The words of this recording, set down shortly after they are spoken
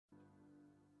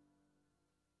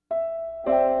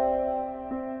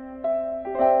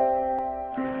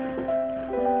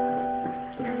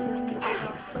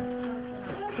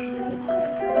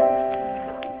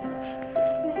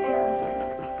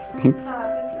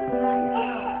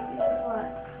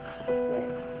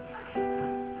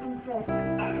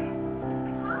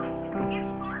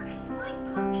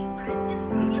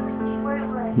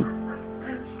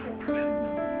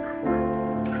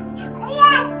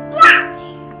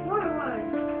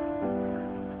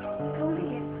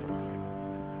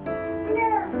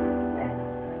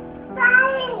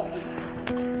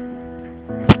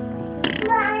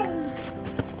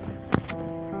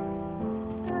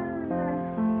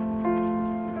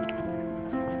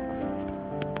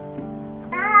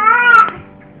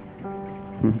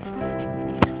Oh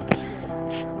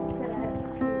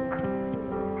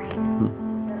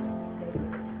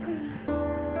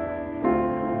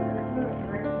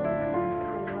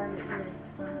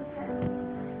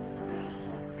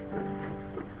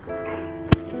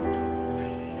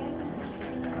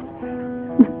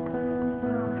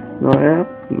yeah?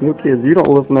 You kids, you don't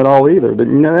listen at all either.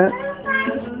 Didn't you know that?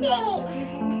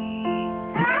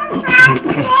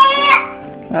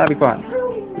 Ah, be quiet.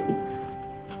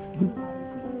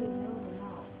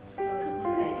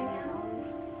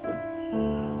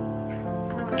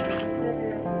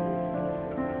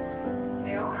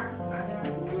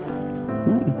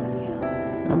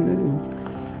 I'm doing.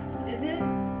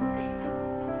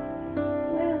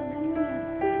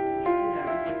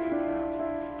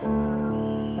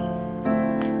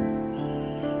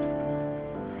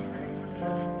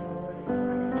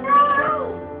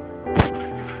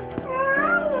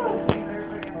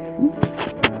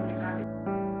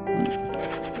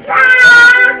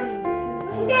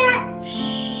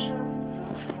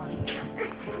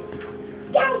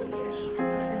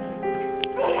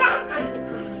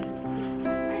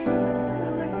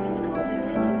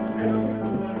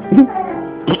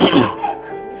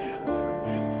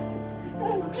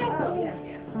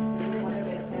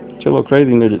 You're a little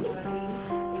crazy, midget.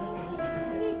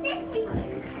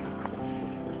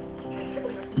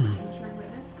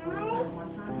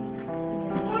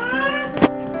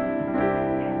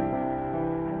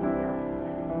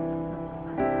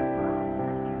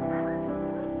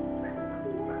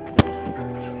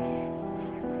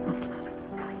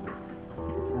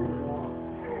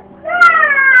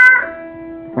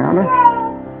 Found her?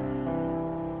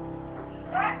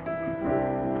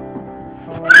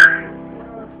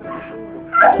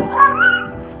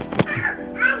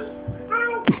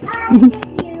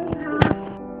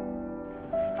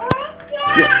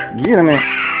 Get him, man.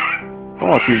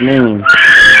 Oh, she's mean.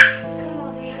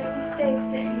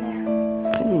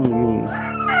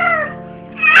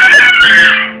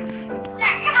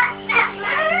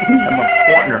 I'm a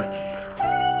partner.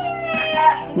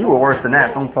 You were worse than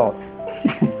that, don't fault.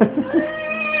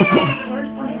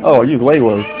 Oh, you was way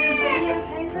worse.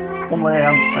 I'm glad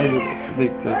I'm able to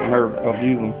predict her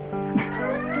abusing.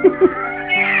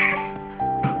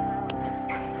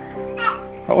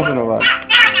 How was it about?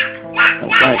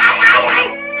 Okay.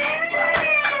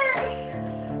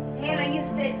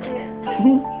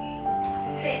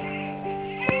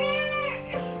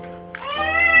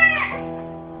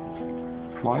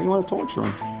 Why do you want to torture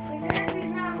him?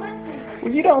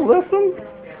 Well, you don't listen.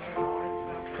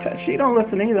 She don't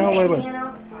listen either. Oh, wait.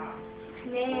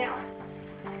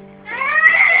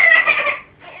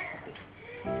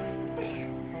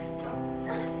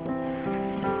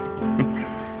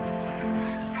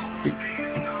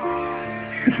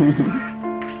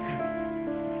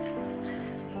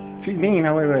 She's mean,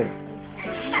 huh? Wait.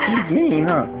 She's mean,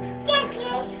 huh?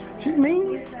 She's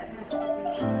mean.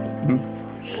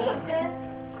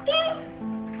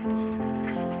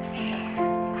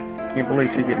 Can't believe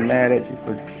she's getting mad at you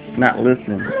for not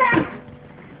listening.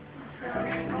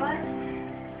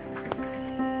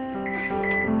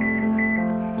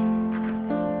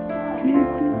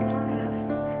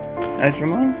 That's your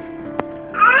mom?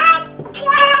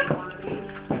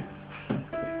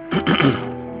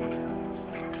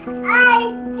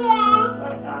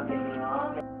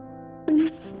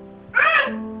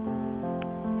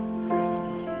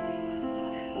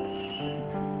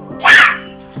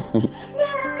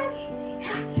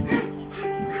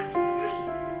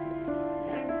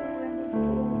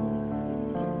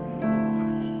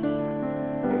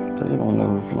 You don't know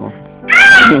what's wrong.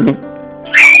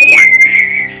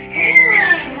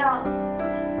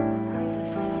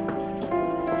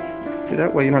 See,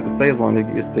 that way you don't have to stay as long as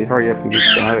they hurry up and get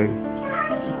started.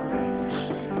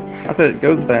 I said it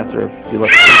goes faster if you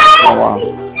let it for a while.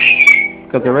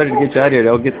 Because they're ready to get you out of here,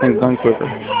 they'll get things done quicker.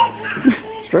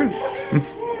 It's true.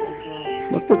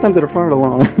 Let's put them to the front of the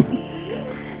line.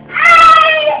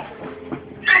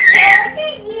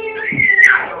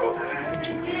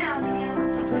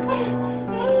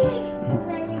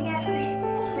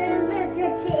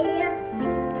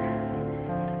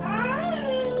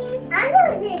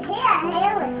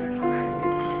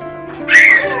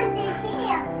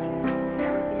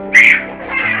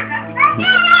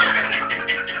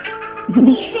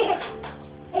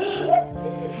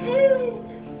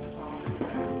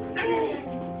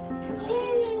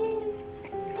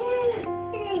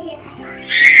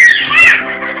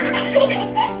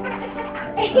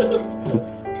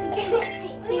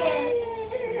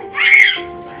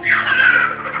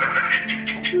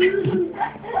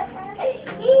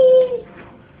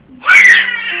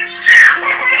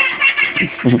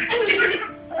 Oh,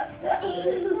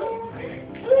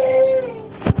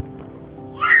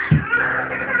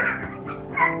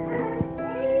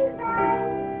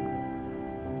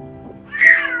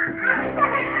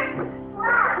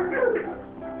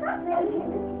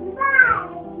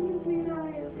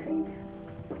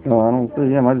 I don't see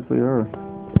him. I just see her.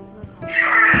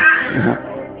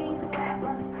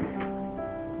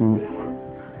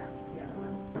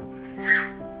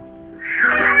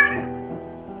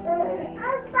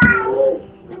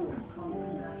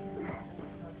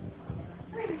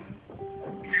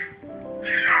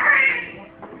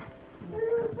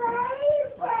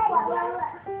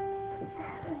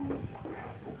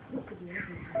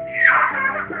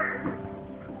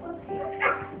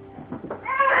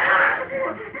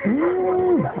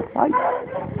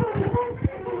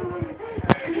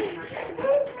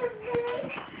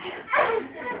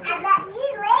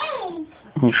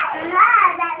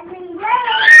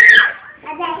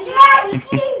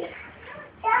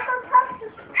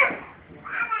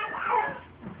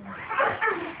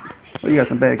 Well, you got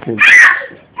some bad kids.